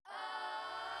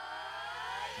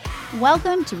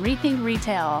Welcome to Rethink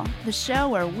Retail, the show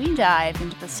where we dive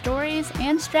into the stories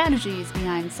and strategies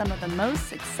behind some of the most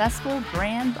successful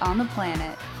brands on the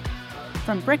planet.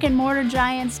 From brick and mortar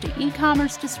giants to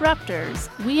e-commerce disruptors,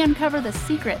 we uncover the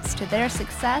secrets to their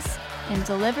success and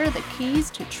deliver the keys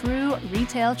to true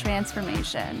retail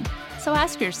transformation. So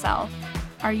ask yourself,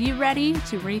 are you ready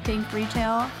to rethink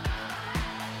retail?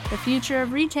 The future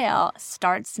of retail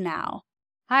starts now.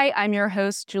 Hi, I'm your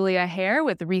host, Julia Hare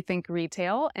with Rethink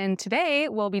Retail, and today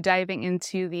we'll be diving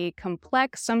into the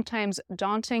complex, sometimes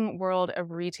daunting world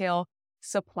of retail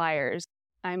suppliers.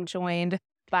 I'm joined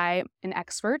by an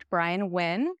expert,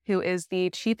 Wynne, who is the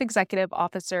Chief Executive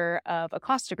Officer of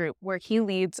Acosta Group, where he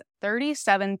leads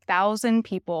 37,000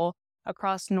 people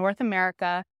across North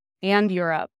America and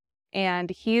Europe. And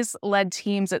he's led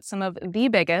teams at some of the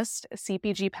biggest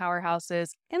CPG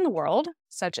powerhouses in the world,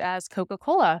 such as Coca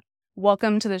Cola.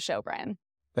 Welcome to the show, Brian.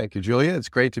 Thank you, Julia. It's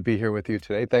great to be here with you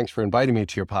today. Thanks for inviting me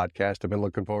to your podcast. I've been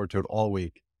looking forward to it all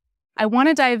week. I want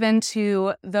to dive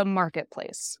into the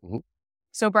marketplace. Mm-hmm.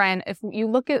 So, Brian, if you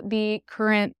look at the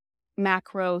current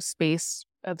macro space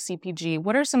of CPG,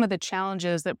 what are some of the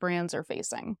challenges that brands are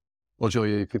facing? Well,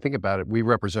 Julia, if you think about it, we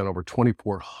represent over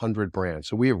 2,400 brands.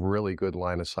 So we have really good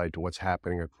line of sight to what's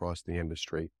happening across the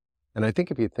industry. And I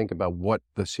think if you think about what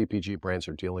the CPG brands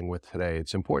are dealing with today,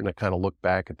 it's important to kind of look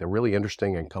back at the really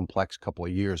interesting and complex couple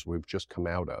of years we've just come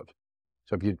out of.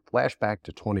 So if you flash back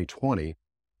to 2020,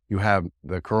 you have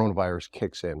the coronavirus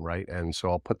kicks in, right? And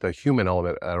so I'll put the human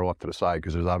element off to the side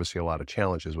because there's obviously a lot of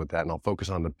challenges with that, and I'll focus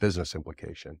on the business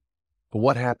implication. But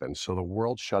what happens? So the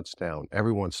world shuts down.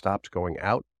 Everyone stops going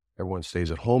out. Everyone stays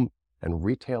at home, and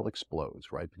retail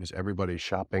explodes, right? Because everybody's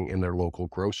shopping in their local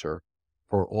grocer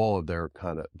for all of their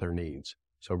needs.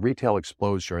 So retail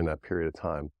explodes during that period of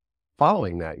time.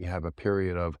 Following that, you have a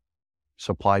period of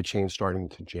supply chain starting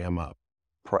to jam up,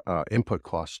 input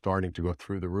costs starting to go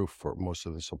through the roof for most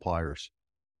of the suppliers.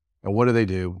 And what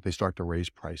do? They start to raise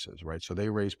prices, right? So they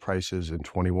raise prices in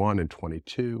 21 and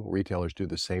 22. Retailers do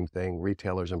the same thing.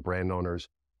 Retailers and brand owners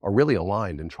are really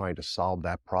aligned in trying to solve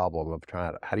that problem of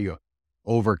how do you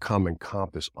overcome and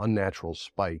comp this unnatural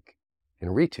spike in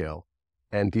retail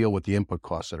and deal with the input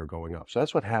costs that are going up. So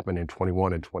that's what happened in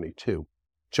 21 and 22.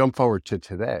 Jump forward to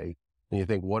today, and you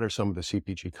think, what are some of the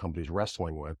CPG companies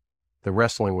wrestling with? They're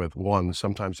wrestling with, one,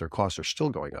 sometimes their costs are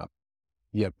still going up,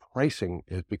 yet pricing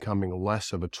is becoming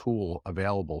less of a tool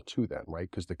available to them,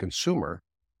 right? Because the consumer,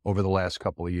 over the last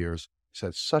couple of years, has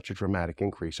had such a dramatic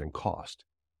increase in cost.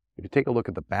 If you take a look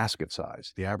at the basket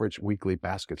size, the average weekly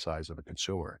basket size of a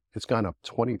consumer, it's gone up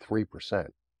 23%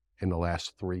 in the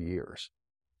last 3 years.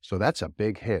 So that's a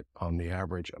big hit on the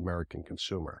average American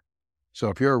consumer. So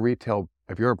if you're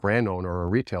a brand owner or a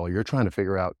retailer, you're trying to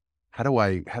figure out, how do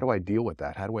I deal with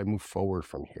that? How do I move forward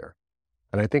from here?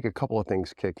 And I think a couple of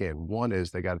things kick in. One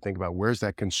is they got to think about, where's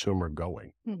that consumer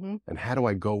going? Mm-hmm. And how do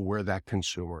I go where that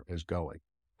consumer is going?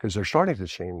 Because they're starting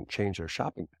to change their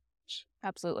shopping patterns.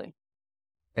 Absolutely.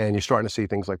 And you're starting to see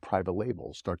things like private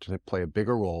labels start to play a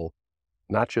bigger role,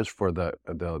 not just for the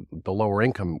lower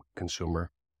income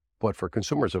consumer, but for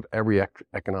consumers of every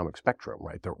economic spectrum,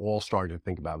 right? They're all starting to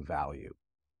think about value,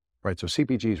 right? So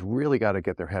CPGs really got to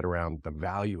get their head around the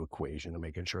value equation and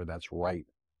making sure that's right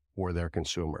for their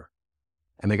consumer.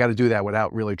 And they got to do that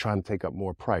without really trying to take up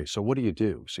more price. So what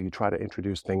do? So you try to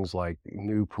introduce things like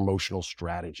new promotional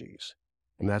strategies.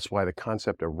 And that's why the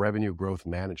concept of revenue growth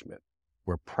management,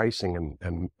 where pricing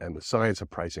and the science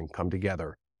of pricing come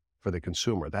together for the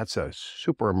consumer, that's a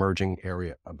super emerging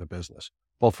area of the business,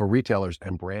 both for retailers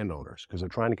and brand owners, because they're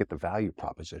trying to get the value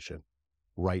proposition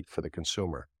right for the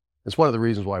consumer. It's one of the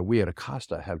reasons why we at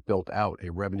Acosta have built out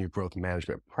a revenue growth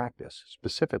management practice,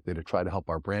 specifically to try to help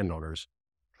our brand owners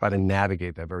try to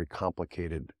navigate that very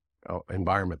complicated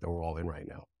environment that we're all in right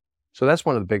now. So that's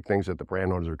one of the big things that the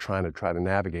brand owners are trying to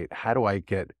navigate. How do I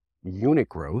get unit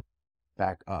growth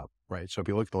back up, right? So if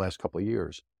you look at the last couple of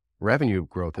years, revenue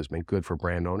growth has been good for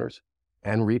brand owners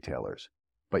and retailers.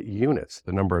 But units,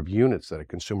 the number of units that a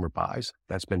consumer buys,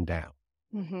 that's been down.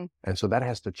 Mm-hmm. And so that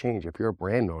has to change. If you're a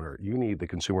brand owner, you need the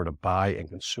consumer to buy and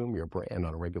consume your brand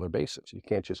on a regular basis. You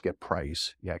can't just get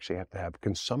price. You actually have to have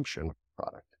consumption of the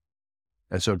product.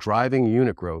 And so driving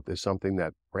unit growth is something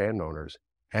that brand owners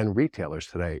and retailers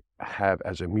today have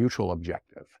as a mutual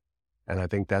objective. And I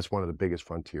think that's one of the biggest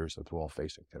frontiers that we're all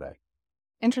facing today.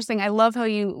 Interesting. I love how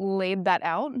you laid that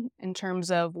out in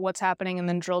terms of what's happening and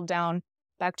then drilled down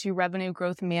back to revenue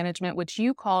growth management, which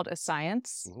you called a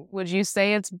science. Mm-hmm. Would you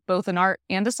say it's both an art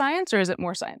and a science, or is it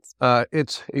more science?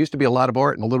 It used to be a lot of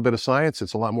art and a little bit of science.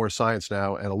 It's a lot more science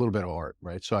now and a little bit of art,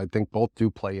 right? So I think both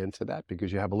do play into that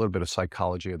because you have a little bit of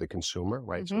psychology of the consumer,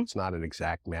 right? Mm-hmm. So it's not an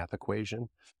exact math equation.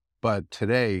 But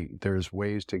today, there's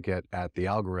ways to get at the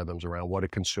algorithms around what a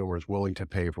consumer is willing to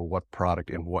pay for what product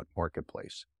in what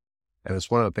marketplace. And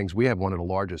it's one of the things, we have one of the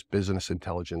largest business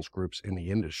intelligence groups in the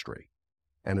industry.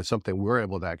 And it's something we're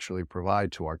able to actually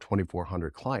provide to our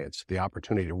 2,400 clients, the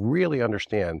opportunity to really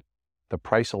understand the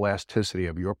price elasticity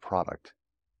of your product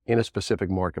in a specific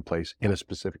marketplace, in a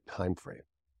specific time frame.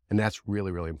 And that's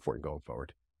really, really important going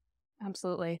forward.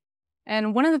 Absolutely.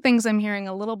 And one of the things I'm hearing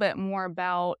a little bit more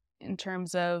about in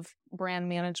terms of brand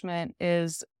management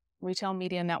is retail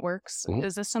media networks. Mm-hmm.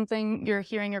 Is this something you're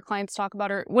hearing your clients talk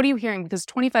about, or what are you hearing? Because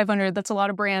 2,500, that's a lot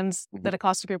of brands that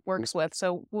Acosta Group works with.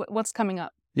 So what's coming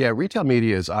up? Yeah, retail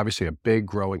media is obviously a big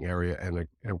growing area and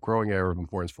a growing area of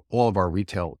importance for all of our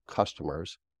retail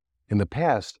customers. In the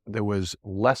past, there was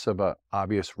less of an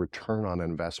obvious return on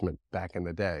investment back in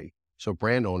the day. So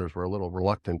brand owners were a little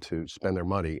reluctant to spend their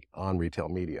money on retail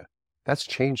media. That's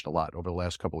changed a lot over the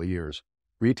last couple of years.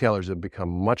 Retailers have become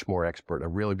much more expert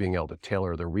at really being able to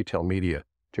tailor their retail media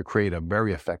to create a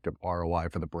very effective ROI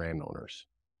for the brand owners.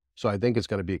 So I think it's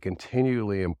going to be a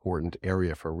continually important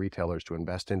area for retailers to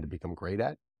invest in, to become great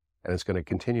at. And it's going to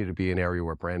continue to be an area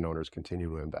where brand owners continue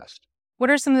to invest.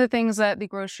 What are some of the things that the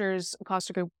grocers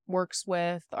Acosta Group works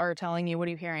with are telling you? What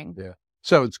are you hearing? Yeah.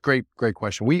 So it's great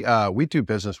question. We do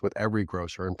business with every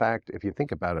grocer. In fact, if you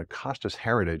think about it, Acosta's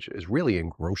heritage is really in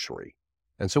grocery.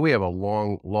 And so we have a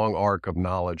long arc of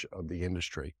knowledge of the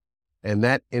industry. And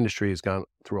that industry has gone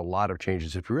through a lot of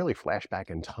changes. If you really flash back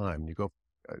in time, you go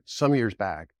some years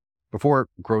back, before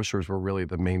grocers were really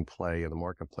the main play in the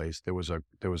marketplace, there was a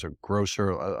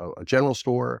grocer, a general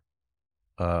store,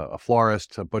 a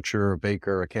florist, a butcher, a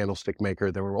baker, a candlestick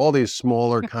maker. There were all these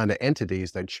smaller kind of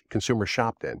entities that consumers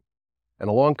shopped in. And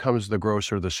along comes the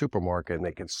grocer, the supermarket, and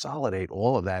they consolidate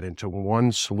all of that into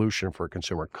one solution for a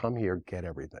consumer. Come here, get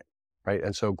everything, right?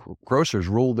 And so grocers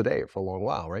ruled the day for a long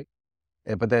while, right?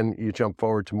 But then you jump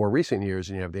forward to more recent years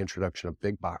and you have the introduction of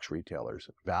big box retailers,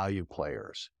 value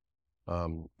players,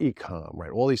 e-com,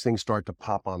 right? All these things start to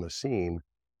pop on the scene,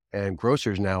 and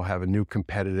grocers now have a new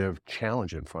competitive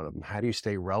challenge in front of them. How do you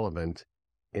stay relevant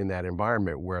in that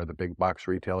environment where the big box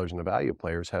retailers and the value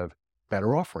players have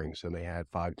better offerings than they had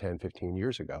 5, 10, 15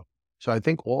 years ago? So I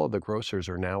think all of the grocers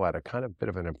are now at a kind of bit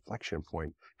of an inflection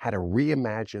point, how to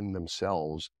reimagine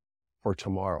themselves for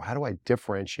tomorrow. How do I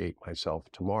differentiate myself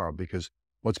tomorrow? Because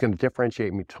what's going to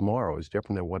differentiate me tomorrow is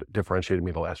different than what differentiated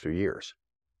me the last few years.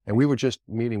 And we were just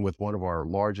meeting with one of our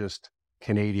largest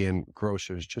Canadian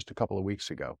grocers just a couple of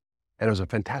weeks ago. And it was a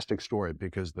fantastic story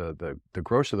because the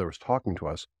grocer that was talking to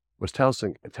us was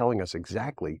telling us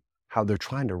exactly how they're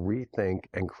trying to rethink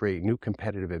and create new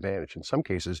competitive advantage. In some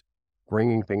cases,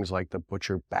 bringing things like the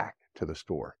butcher back to the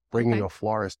store, bringing a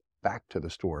florist back to the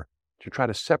store to try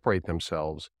to separate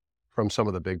themselves from some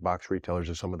of the big box retailers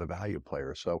or some of the value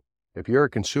players. So if you're a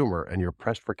consumer and you're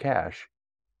pressed for cash,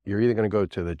 you're either going to go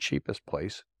to the cheapest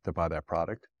place to buy that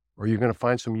product, or you're going to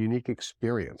find some unique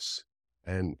experience.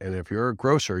 And if you're a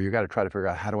grocer, you got to try to figure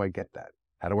out, how do I get that?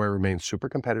 How do I remain super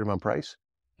competitive on price,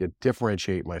 yet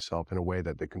differentiate myself in a way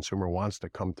that the consumer wants to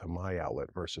come to my outlet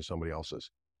versus somebody else's?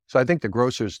 So I think the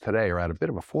grocers today are at a bit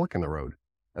of a fork in the road,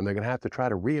 and they're going to have to try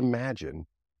to reimagine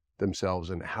themselves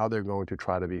and how they're going to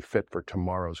try to be fit for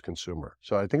tomorrow's consumer.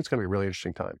 So I think it's going to be a really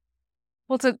interesting time.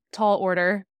 Well, it's a tall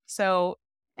order. So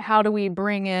how do we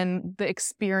bring in the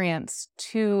experience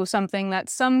to something that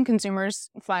some consumers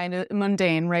find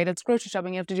mundane, right? It's grocery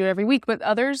shopping. You have to do it every week, but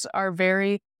others are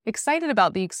very excited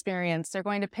about the experience. They're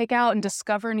going to pick out and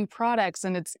discover new products.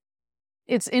 And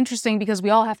it's interesting because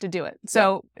we all have to do it.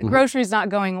 So grocery is not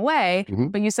going away,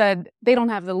 but you said they don't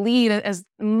have the lead as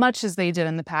much as they did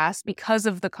in the past because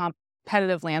of the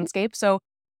competitive landscape. So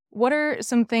what are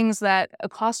some things that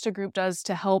Acosta Group does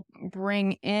to help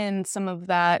bring in some of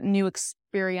that new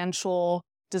experiential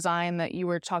design that you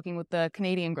were talking with the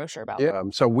Canadian grocer about? Yeah,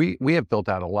 so we have built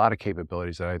out a lot of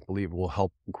capabilities that I believe will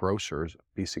help grocers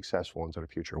be successful into the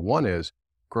future. One is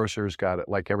grocers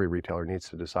like every retailer, needs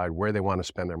to decide where they want to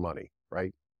spend their money,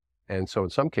 right? And so in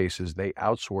some cases, they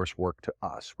outsource work to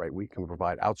us, right? We can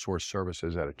provide outsourced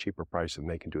services at a cheaper price than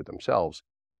they can do it themselves.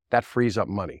 That frees up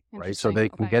money, right? So they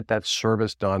can get that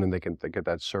service done, and they get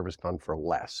that service done for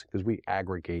less, because we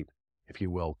aggregate, if you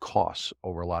will, costs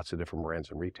over lots of different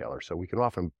brands and retailers. So we can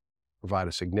often provide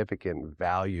a significant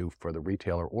value for the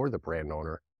retailer or the brand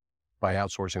owner by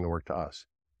outsourcing the work to us.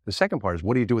 The second part is,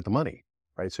 what do you do with the money,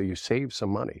 right? So you save some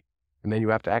money, and then you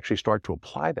have to actually start to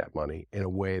apply that money in a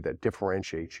way that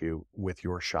differentiates you with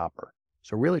your shopper.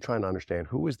 So really trying to understand,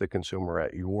 who is the consumer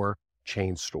at your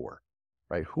chain store,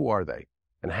 right? Who are they?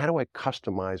 And how do I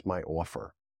customize my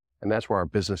offer? And that's where our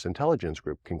business intelligence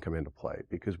group can come into play,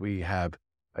 because we have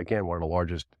again, one of the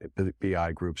largest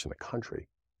BI groups in the country,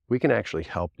 we can actually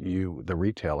help you, the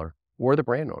retailer or the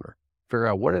brand owner, figure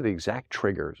out what are the exact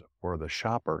triggers for the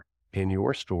shopper in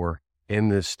your store in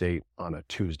this state on a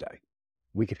Tuesday.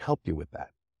 We could help you with that.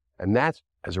 And that's,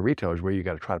 as a retailer, is where you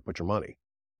got to try to put your money.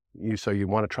 So you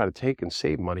want to try to take and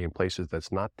save money in places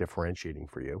that's not differentiating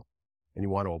for you. And you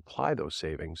want to apply those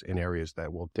savings in areas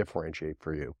that will differentiate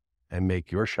for you and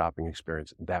make your shopping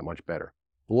experience that much better.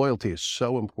 Loyalty is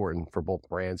so important for both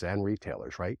brands and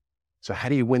retailers, right? So how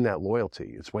do you win that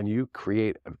loyalty? It's when you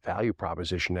create a value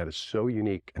proposition that is so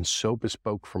unique and so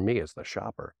bespoke for me as the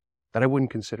shopper that I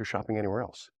wouldn't consider shopping anywhere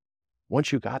else.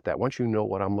 Once you got that, once you know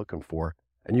what I'm looking for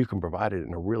and you can provide it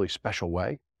in a really special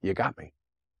way, you got me.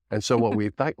 And so what we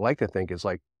like to think is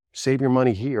like, save your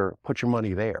money here, put your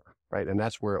money there, right? And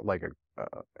that's where like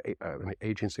an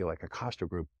agency like Acosta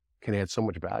Group can add so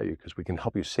much value because we can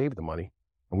help you save the money.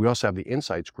 And we also have the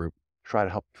insights group to try to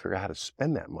help you figure out how to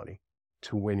spend that money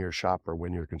to win your shopper,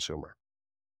 win your consumer.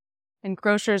 And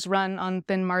grocers run on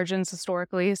thin margins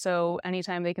historically, so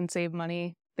anytime they can save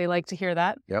money, they like to hear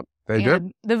that. Yep, they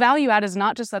do. The value add is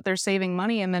not just that they're saving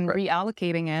money and then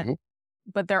reallocating it,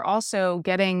 but they're also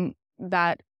getting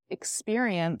that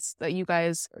experience that you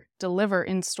guys deliver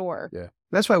in store. Yeah,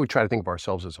 that's why we try to think of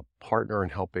ourselves as a partner in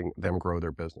helping them grow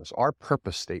their business. Our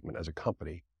purpose statement as a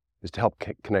company is to help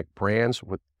connect brands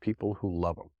with people who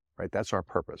love them, right? That's our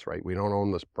purpose, right? We don't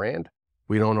own this brand.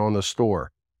 We don't own the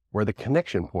store. We're the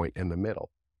connection point in the middle.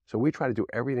 So we try to do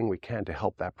everything we can to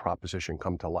help that proposition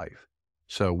come to life.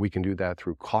 So we can do that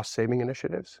through cost-saving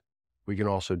initiatives. We can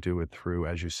also do it through,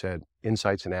 as you said,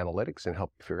 insights and analytics and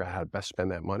help you figure out how to best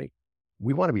spend that money.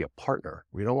 We want to be a partner.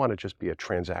 We don't want to just be a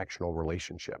transactional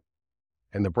relationship.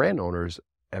 And the brand owners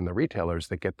and the retailers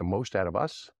that get the most out of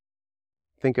us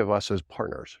think of us as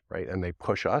partners, right? And they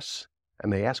push us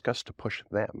and they ask us to push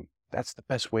them. That's the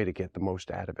best way to get the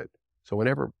most out of it. So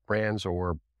whenever brands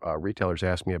or retailers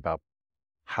ask me about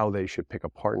how they should pick a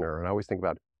partner, and I always think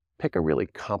about pick a really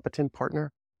competent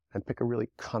partner and pick a really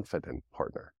confident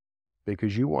partner,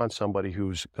 because you want somebody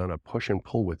who's going to push and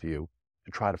pull with you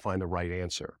to try to find the right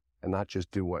answer and not just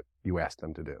do what you ask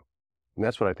them to do. And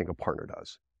that's what I think a partner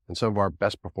does. And some of our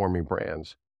best performing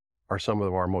brands are some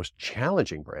of our most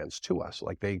challenging brands to us.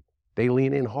 Like they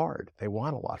lean in hard. They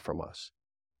want a lot from us.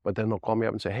 But then they'll call me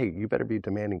up and say, hey, you better be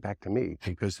demanding back to me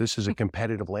because this is a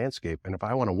competitive landscape. And if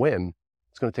I want to win,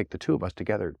 it's going to take the two of us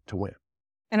together to win.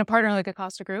 And a partner like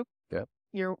Acosta Group, yeah,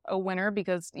 you're a winner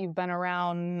because you've been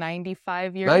around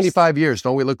 95 years. 95 years.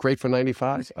 Don't we look great for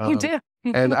 95? You do.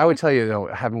 And I would tell you,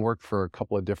 having worked for a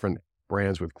couple of different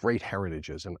brands with great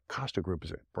heritages, and Acosta Group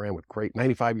is a brand with great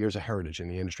 95 years of heritage in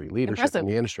the industry, leadership in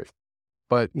the industry.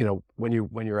 But when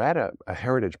you're at a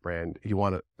heritage brand, you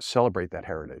want to celebrate that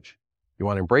heritage. You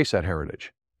want to embrace that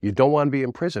heritage. You don't want to be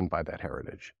imprisoned by that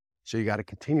heritage. So you got to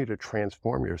continue to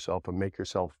transform yourself and make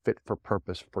yourself fit for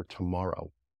purpose for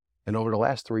tomorrow. And over the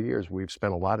last 3 years, we've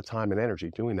spent a lot of time and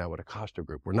energy doing that with Acosta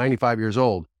Group. We're 95 years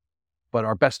old, but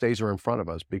our best days are in front of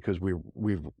us because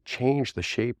we've changed the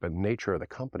shape and nature of the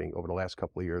company over the last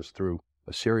couple of years through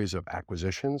a series of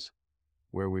acquisitions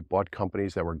where we bought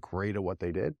companies that were great at what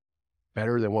they did,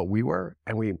 better than what we were,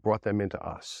 and we brought them into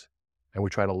us. And we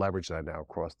try to leverage that now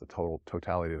across the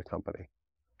totality of the company.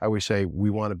 I always say we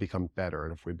want to become better,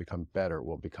 and if we become better,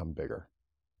 we'll become bigger.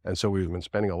 And so we've been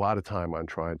spending a lot of time on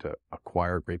trying to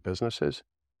acquire great businesses,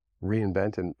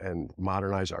 reinvent and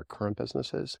modernize our current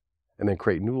businesses, and then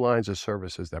create new lines of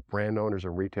services that brand owners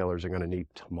and retailers are going to need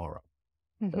tomorrow.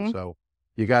 And so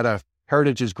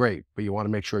heritage is great, but you want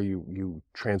to make sure you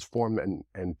transform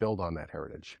and build on that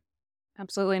heritage.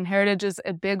 Absolutely. And heritage is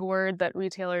a big word that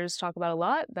retailers talk about a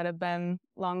lot that have been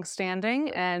longstanding,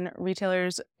 and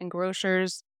retailers and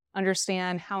grocers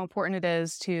understand how important it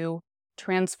is to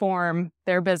transform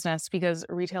their business because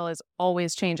retail is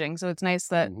always changing. So it's nice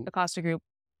that Acosta Group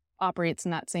operates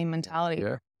in that same mentality.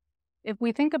 Yeah. If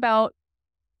we think about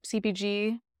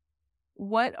CPG,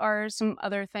 what are some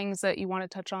other things that you want to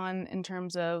touch on in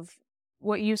terms of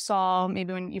what you saw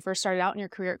maybe when you first started out in your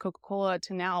career at Coca Cola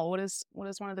to now? What is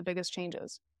one of the biggest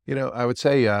changes? I would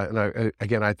say,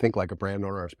 I think like a brand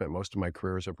owner, I've spent most of my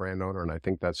career as a brand owner, and I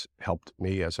think that's helped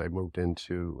me as I moved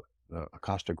into the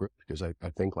Acosta Group because I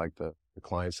think like the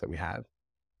clients that we have.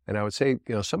 And I would say,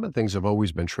 some of the things have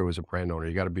always been true as a brand owner.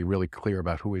 You got to be really clear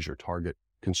about who is your target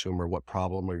consumer, what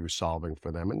problem are you solving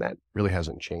for them, and that really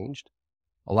hasn't changed.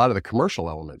 A lot of the commercial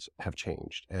elements have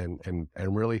changed and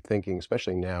really thinking,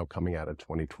 especially now coming out of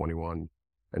 2021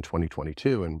 and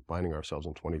 2022 and finding ourselves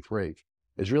in 23,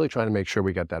 is really trying to make sure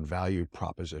we got that value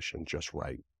proposition just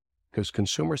right. Because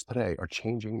consumers today are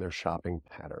changing their shopping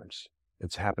patterns.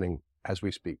 It's happening as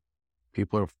we speak.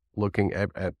 People are looking at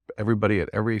everybody at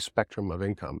every spectrum of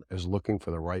income is looking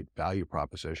for the right value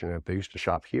proposition. And if they used to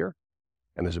shop here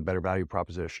and there's a better value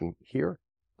proposition here,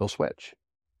 they'll switch.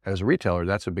 And as a retailer,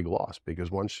 that's a big loss, because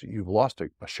once you've lost a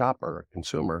shopper, a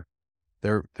consumer,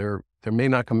 they may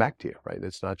not come back to you, right?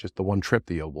 It's not just the one trip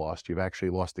that you've lost. You've actually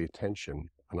lost the attention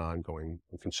of an ongoing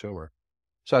consumer.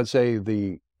 So I'd say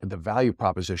the value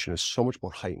proposition is so much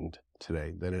more heightened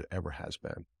today than it ever has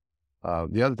been.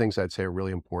 The other things I'd say are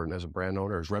really important as a brand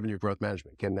owner is revenue growth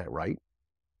management, getting that right,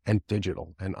 and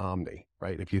digital and omni,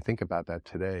 right? If you think about that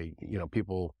today,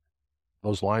 people,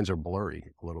 those lines are blurry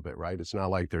a little bit, right? It's not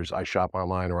like I shop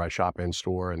online or I shop in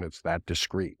store and it's that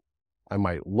discrete. I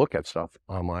might look at stuff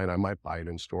online. I might buy it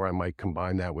in store. I might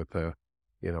combine that with a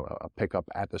pickup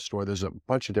at the store. There's a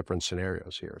bunch of different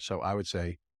scenarios here. So I would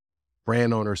say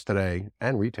brand owners today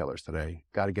and retailers today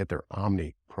got to get their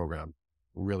omni program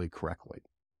really correctly.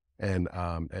 And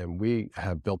we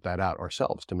have built that out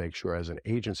ourselves to make sure, as an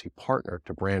agency partner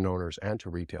to brand owners and to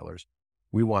retailers,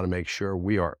 we want to make sure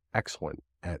we are excellent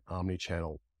at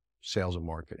omni-channel sales and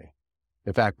marketing.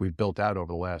 In fact, we've built out over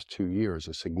the last 2 years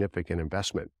a significant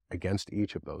investment against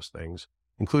each of those things,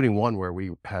 including one where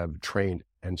we have trained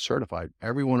and certified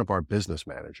every one of our business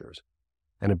managers.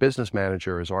 And a business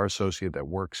manager is our associate that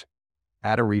works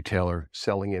at a retailer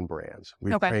selling in brands.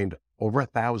 We've trained over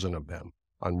 1,000 of them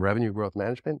on revenue growth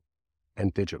management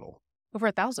and digital. Over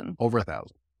 1,000? Over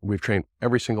 1,000. We've trained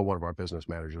every single one of our business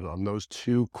managers on those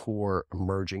two core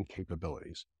emerging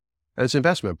capabilities. And it's an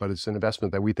investment, but it's an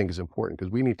investment that we think is important,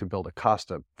 because we need to build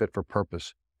Acosta fit for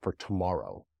purpose for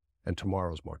tomorrow and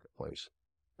tomorrow's marketplace.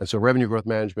 And so revenue growth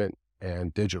management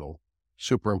and digital,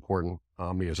 super important.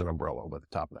 Omni is an umbrella over the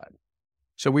top of that.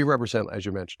 So we represent, as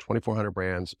you mentioned, 2,400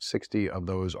 brands. 60 of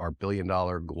those are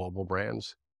billion-dollar global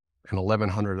brands, and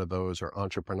 1,100 of those are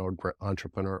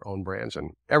entrepreneur-owned brands,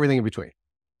 and everything in between.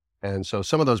 And so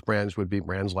some of those brands would be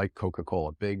brands like Coca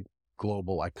Cola, big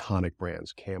global iconic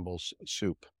brands, Campbell's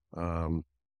Soup,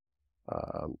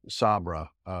 Sabra,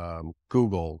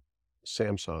 Google,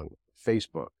 Samsung,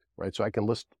 Facebook, right? So I can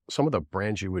list some of the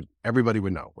brands everybody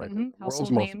would know, right? Mm-hmm.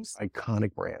 World's most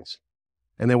iconic brands.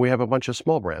 And then we have a bunch of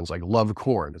small brands like Love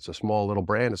Corn. It's a small little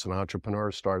brand. It's an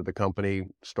entrepreneur, started the company,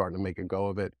 starting to make a go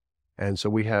of it. And so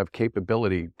we have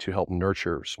capability to help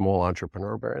nurture small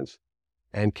entrepreneur brands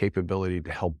and capability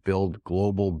to help build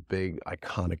global, big,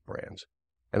 iconic brands.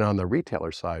 And on the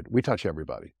retailer side, we touch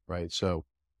everybody, right? So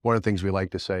one of the things we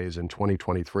like to say is in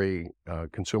 2023,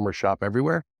 consumers shop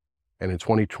everywhere. And in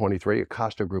 2023,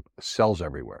 Acosta Group sells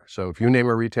everywhere. So if you name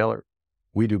a retailer,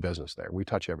 we do business there. We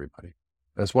touch everybody.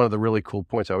 That's one of the really cool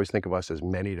points. I always think of us as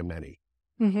many to many.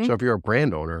 Mm-hmm. So if you're a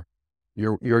brand owner,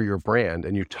 you're your brand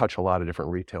and you touch a lot of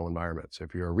different retail environments.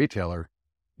 If you're a retailer,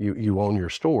 you own your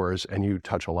stores and you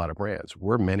touch a lot of brands.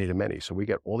 We're many to many. So we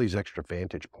get all these extra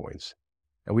vantage points,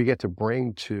 and we get to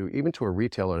bring even to a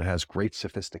retailer that has great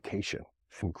sophistication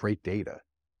and great data.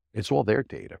 It's all their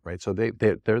data, right? So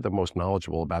they're the most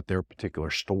knowledgeable about their particular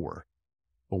store.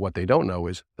 But what they don't know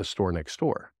is the store next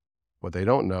door. What they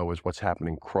don't know is what's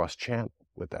happening cross-channel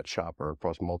with that shopper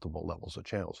across multiple levels of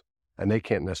channels. And they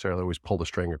can't necessarily always pull the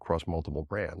string across multiple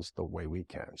brands the way we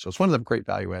can. So it's one of the great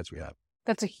value adds we have.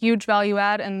 That's a huge value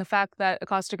add. And the fact that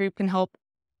Acosta Group can help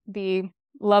the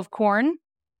Love Corn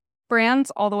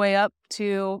brands all the way up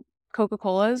to Coca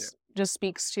Cola's just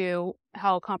speaks to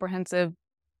how comprehensive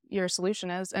your solution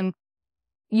is. And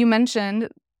you mentioned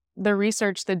the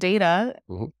research, the data.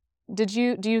 Mm-hmm.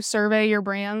 Do you survey your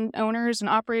brand owners and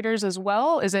operators as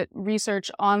well? Is it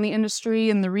research on the industry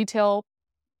and the retail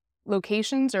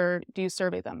locations, or do you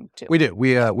survey them too? We do.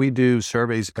 We do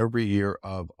surveys every year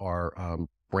of our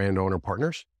brand owner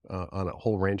partners on a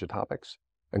whole range of topics,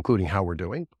 including how we're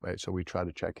doing, right? So we try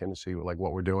to check in and see what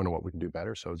we're doing and what we can do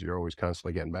better. So you're always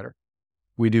constantly getting better.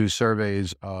 We do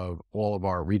surveys of all of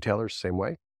our retailers, same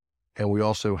way. And we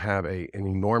also have an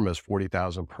enormous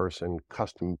 40,000 person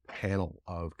custom panel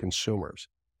of consumers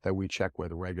that we check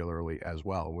with regularly as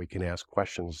well. And we can ask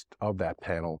questions of that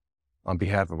panel on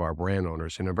behalf of our brand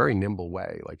owners in a very nimble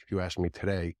way. Like if you ask me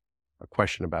today a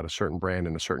question about a certain brand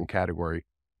in a certain category,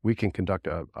 we can conduct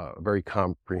a very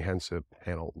comprehensive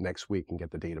panel next week and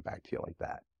get the data back to you like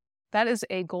that. That is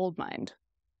a goldmine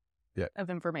of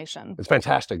information. It's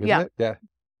fantastic, isn't it? Yeah.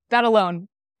 That alone,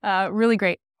 really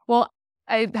great. Well,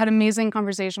 I had an amazing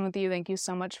conversation with you. Thank you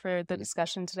so much for the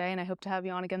discussion today, and I hope to have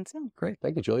you on again soon. Great.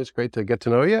 Thank you, Julia. It's great to get to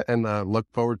know you, and look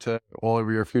forward to all of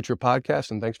your future podcasts,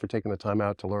 and thanks for taking the time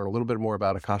out to learn a little bit more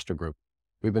about Acosta Group.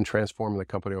 We've been transforming the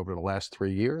company over the last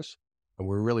 3 years, and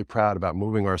we're really proud about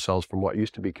moving ourselves from what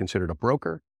used to be considered a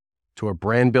broker to a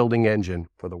brand building engine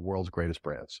for the world's greatest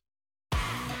brands.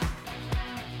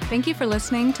 Thank you for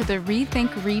listening to the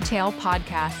Rethink Retail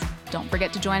podcast. Don't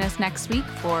forget to join us next week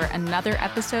for another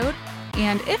episode.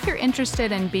 And if you're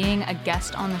interested in being a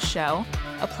guest on the show,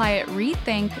 apply at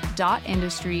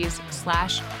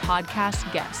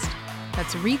rethink.industries/podcast guest.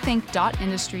 That's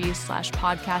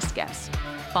rethink.industries/podcast guest.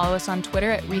 Follow us on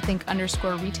Twitter at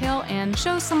rethink_retail and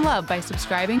show us some love by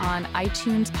subscribing on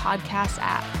iTunes podcast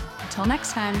app. Until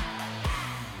next time.